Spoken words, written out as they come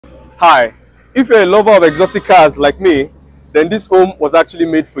Hi, if you're a lover of exotic cars like me, then this home was actually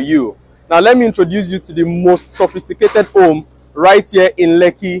made for you. Now let me introduce you to the most sophisticated home right here in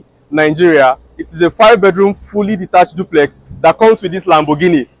Lekki, Nigeria. It is a 5-bedroom, fully detached duplex that comes with this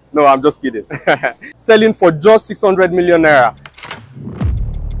Lamborghini. No, I'm just kidding. Selling for just 600 million naira.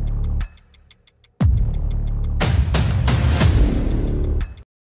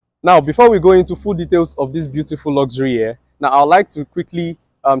 Now, before we go into full details of this beautiful luxury here, now I'd like to quickly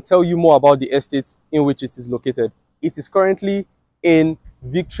tell you more about the estate in which it is located. It is currently in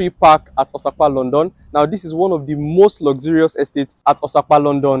Victory Park at Osapa, London. Now, this is one of the most luxurious estates at Osapa,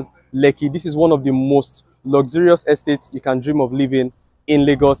 London, Lekki. This is one of the most luxurious estates you can dream of living in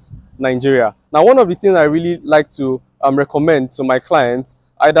Lagos, Nigeria. Now, one of the things I really like to recommend to my clients,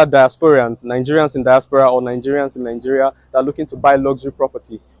 either diasporans, Nigerians in diaspora or Nigerians in Nigeria that are looking to buy luxury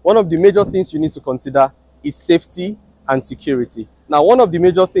property, one of the major things you need to consider is safety and security. Now, one of the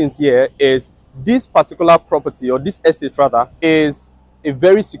major things here is this particular property, or this estate rather, is a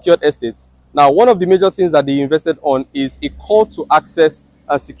very secured estate. Now, one of the major things that they invested on is a call to access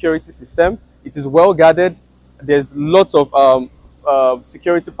and security system. It is well guarded. There's lots of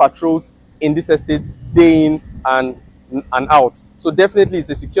security patrols in this estate day in and out. So definitely it's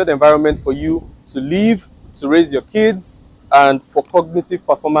a secured environment for you to live, to raise your kids, and for cognitive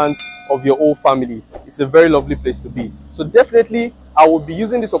performance of your whole family. It's a very lovely place to be. So definitely I will be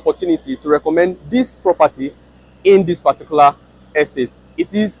using this opportunity to recommend this property in this particular estate.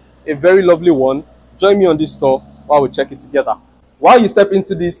 It is a very lovely one. Join me on this tour while we check it together. While you step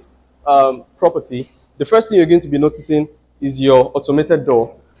into this property, the first thing you're going to be noticing is your automated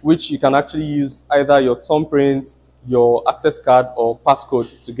door, which you can actually use either your thumbprint, your access card, or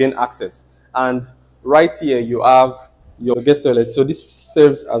passcode to gain access. And right here you have your guest toilet. So this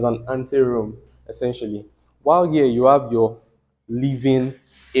serves as an ante-room essentially. While here you have your living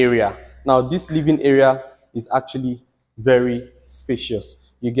area. Now this living area is actually very spacious.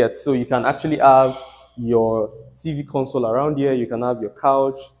 So you can actually have your TV console around here, you can have your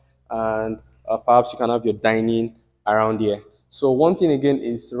couch, and perhaps you can have your dining around here. So one thing again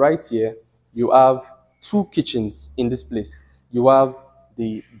is right here you have two kitchens in this place. You have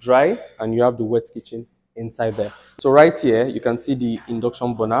the dry and you have the wet kitchen inside there. So right here you can see the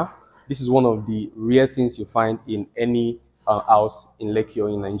induction burner. This is one of the rare things you find in any house in Lekki or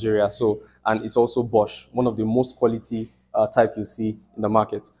in Nigeria. So, and it's also Bosch, one of the most quality type you see in the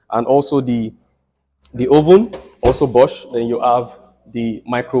market. And also the oven, also Bosch. Then you have the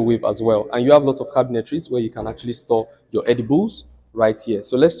microwave as well, and you have lots of cabinetries where you can actually store your edibles right here.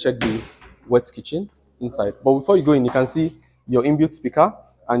 So let's check the wet kitchen inside. But before you go in, you can see your inbuilt speaker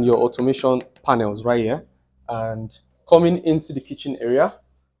and your automation panels right here. And coming into the kitchen area,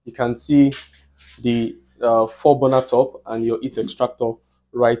 you can see the 4-burner top and your heat extractor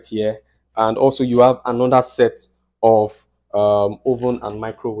right here. And also you have another set of oven and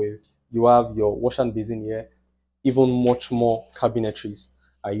microwave. You have your wash and basin here. Even much more cabinetries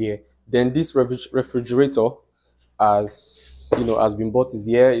are here. Then this refrigerator, as you know, has been bought, is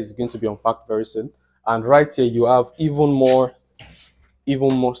here. It's going to be unpacked very soon. And right here you have even more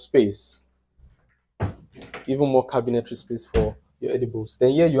space, even more cabinetry space for your edibles. Then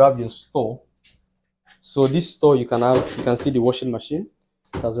here you have your store. So this store you can see the washing machine.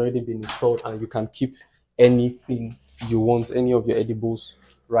 It has already been installed, and you can keep anything you want, any of your edibles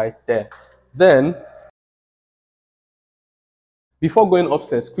right there. Then before going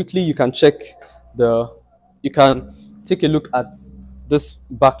upstairs, quickly you can take a look at this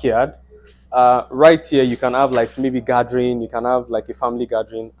backyard. Right here you can have like maybe gathering, you can have like a family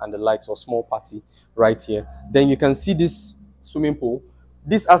gathering and the likes, or small party right here. Then you can see this swimming pool.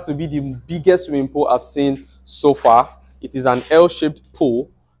 This has to be the biggest swimming pool I've seen so far. It is an L-shaped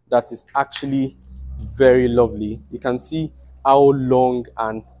pool that is actually very lovely. You can see how long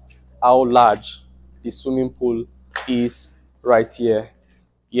and how large the swimming pool is right here.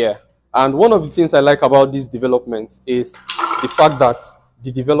 Yeah. And one of the things I like about this development is the fact that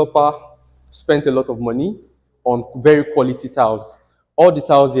the developer spent a lot of money on very quality tiles. All the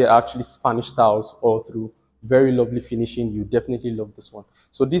tiles here are actually Spanish tiles all through. Very lovely finishing. You definitely love this one.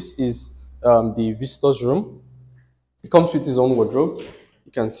 So this is the visitor's room. It comes with its own wardrobe,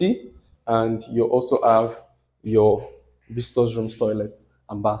 you can see. And you also have your visitor's room, toilet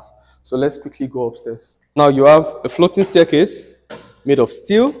and bath. So let's quickly go upstairs. Now you have a floating staircase made of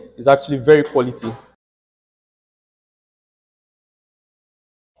steel. It's actually very quality.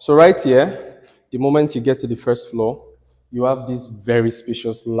 So right here, the moment you get to the first floor, you have this very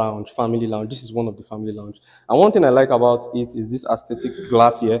spacious lounge, family lounge. This is one of the family lounge. And one thing I like about it is this aesthetic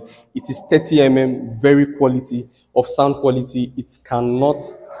glass here. It is 30 mm, very quality of sound quality. It cannot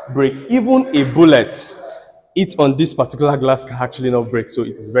break. Even a bullet, it on this particular glass can actually not break. So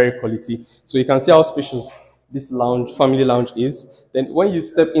it is very quality. So you can see how spacious this lounge, family lounge is. Then when you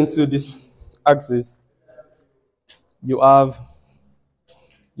step into this axis, you have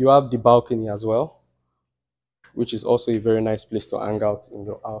the balcony as well, which is also a very nice place to hang out in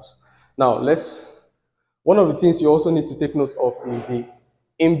your house. Now, one of the things you also need to take note of is the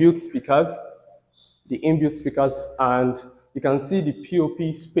inbuilt speakers. And you can see the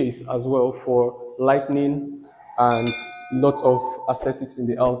POP space as well for lighting and lot of aesthetics in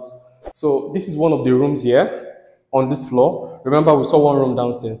the house. So this is one of the rooms here on this floor. Remember, we saw one room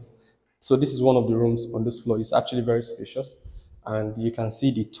downstairs. So this is one of the rooms on this floor. It's actually very spacious. And you can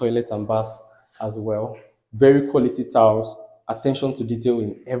see the toilet and bath as well. Very quality tiles, attention to detail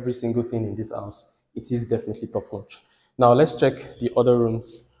in every single thing in this house. It is definitely top notch. Now let's check the other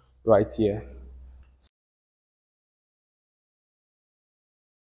rooms right here.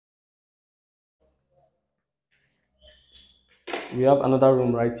 We have another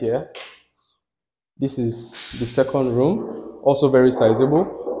room right here. This is the second room, also very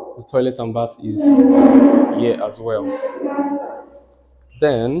sizable. The toilet and bath is here as well.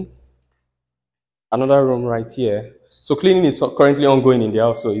 Then another room right here. So cleaning is currently ongoing in the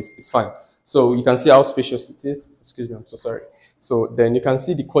house, so it's fine. So you can see how spacious it is. Excuse me, I'm so sorry. So then you can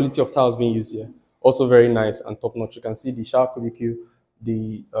see the quality of tiles being used here. Also very nice and top notch. You can see the shower cubicle,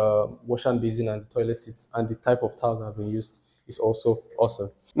 the wash and basin and the toilet seats, and the type of tiles that have been used is also awesome.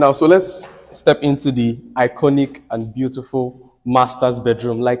 Now, so let's step into the iconic and beautiful master's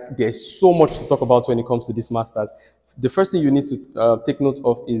bedroom. Like, there's so much to talk about when it comes to this master's. The first thing you need to take note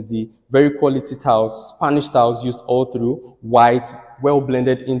of is the very quality tiles, Spanish tiles used all through, white, well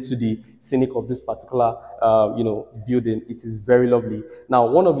blended into the scenic of this particular building. It is very lovely. Now,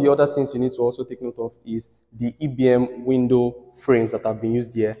 one of the other things you need to also take note of is the EBM window frames that have been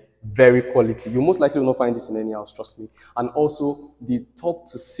used here. Very quality. You most likely will not find this in any house, trust me. And also the top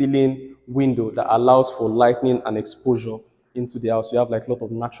to ceiling window that allows for lighting and exposure into the house. You have like a lot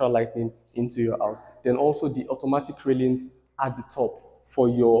of natural lighting into your house. Then also the automatic railings at the top for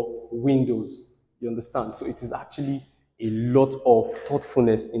your windows. You understand? So it is actually a lot of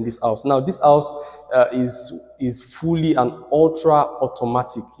thoughtfulness in this house. Now, this house is fully and ultra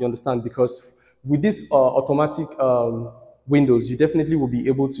automatic. You understand? Because with this automatic windows, you definitely will be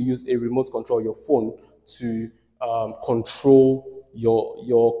able to use a remote control, your phone, to control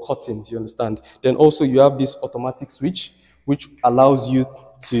your curtains. You understand? Then also you have this automatic switch, which allows you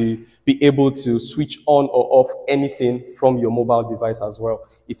to be able to switch on or off anything from your mobile device as well.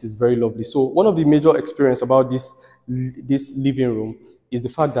 It is very lovely. So one of the major experience about this living room is the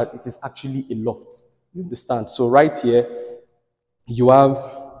fact that it is actually a loft. You understand? So right here, you have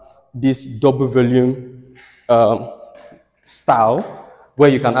this double volume style where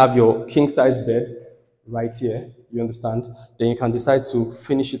you can have your king size bed right here. You understand? Then you can decide to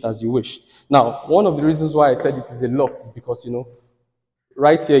finish it as you wish. Now, one of the reasons why I said it is a loft is because,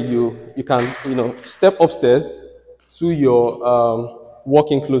 right here you can, step upstairs to your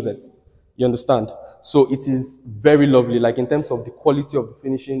walk-in closet. You understand? So it is very lovely, like in terms of the quality of the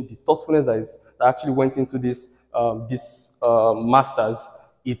finishing, the thoughtfulness that actually went into this masters.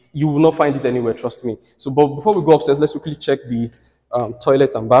 You will not find it anywhere, trust me. So, but before we go upstairs, let's quickly check the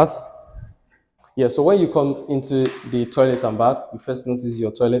toilet and bath. Yeah, so when you come into the toilet and bath, you first notice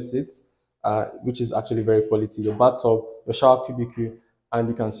your toilet seat, which is actually very quality. Your bathtub, your shower cubicle, and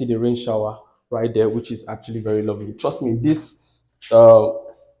you can see the rain shower right there, which is actually very lovely. Trust me, this shower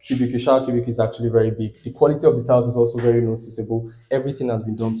cubicle is actually very big. The quality of the tiles is also very noticeable. Everything has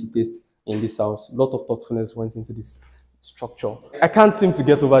been done to taste in this house. A lot of thoughtfulness went into this structure. I can't seem to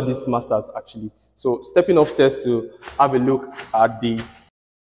get over these masters actually. So stepping upstairs to have a look at the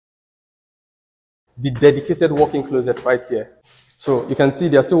dedicated walk-in closet right here. So you can see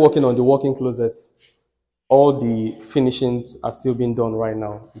they're still working on the walk-in closet. All the finishings are still being done right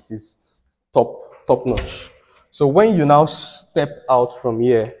now. It is top notch. So when you now step out from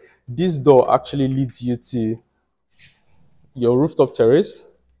here, this door actually leads you to your rooftop terrace.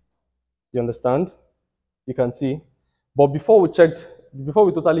 You understand? You can see. But before we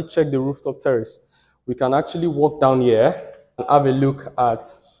totally check the rooftop terrace, we can actually walk down here and have a look at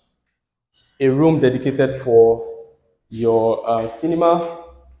a room dedicated for your cinema.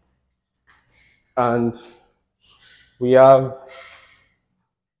 And we have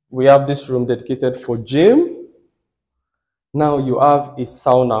this room dedicated for gym. Now you have a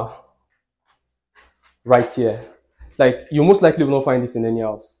sauna right here. Like, you most likely will not find this in any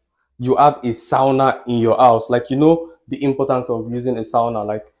house. You have a sauna in your house. Like, you know the importance of using a sauna,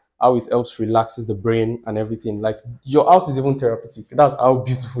 like how it helps relaxes the brain and everything. Like, your house is even therapeutic. That's how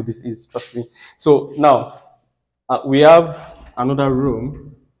beautiful this is, trust me. So now we have another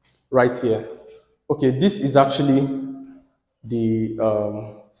room right here. Okay, this is actually the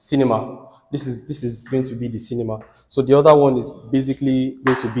cinema. This is going to be the cinema. So the other one is basically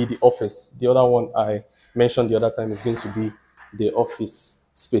going to be the office. The other one I mentioned the other time is going to be the office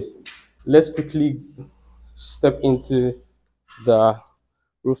space. Let's quickly step into the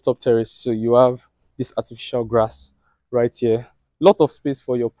rooftop terrace. So you have this artificial grass right here. Lot of space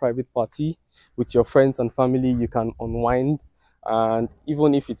for your private party with your friends and family. You can unwind, and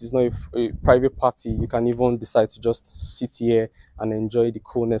even if it is not a private party, you can even decide to just sit here and enjoy the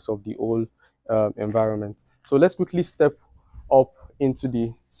coolness of the whole environment. So let's quickly step up into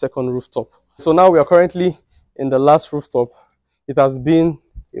the second rooftop. So now we are currently in the last rooftop. It has been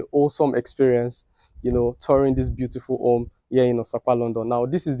an awesome experience, you know, touring this beautiful home here in Osapa, London. Now,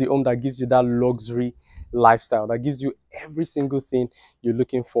 this is the home that gives you that luxury lifestyle, that gives you every single thing you're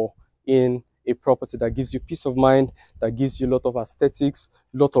looking for in a property, that gives you peace of mind, that gives you a lot of aesthetics,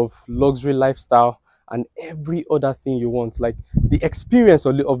 a lot of luxury lifestyle, and every other thing you want. Like, the experience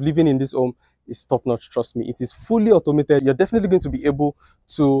of living in this home is top notch, trust me. It is fully automated. You're definitely going to be able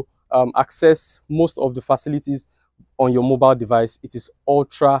to access most of the facilities on your mobile device. It is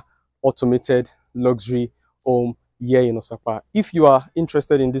ultra automated luxury home here in Osapa. If you are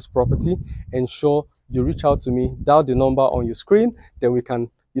interested in this property, ensure you reach out to me, dial the number on your screen, then we can,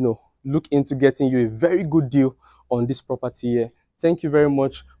 you know, look into getting you a very good deal on this property here. Thank you very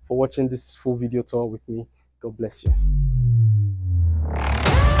much for watching this full video tour with me. God bless you.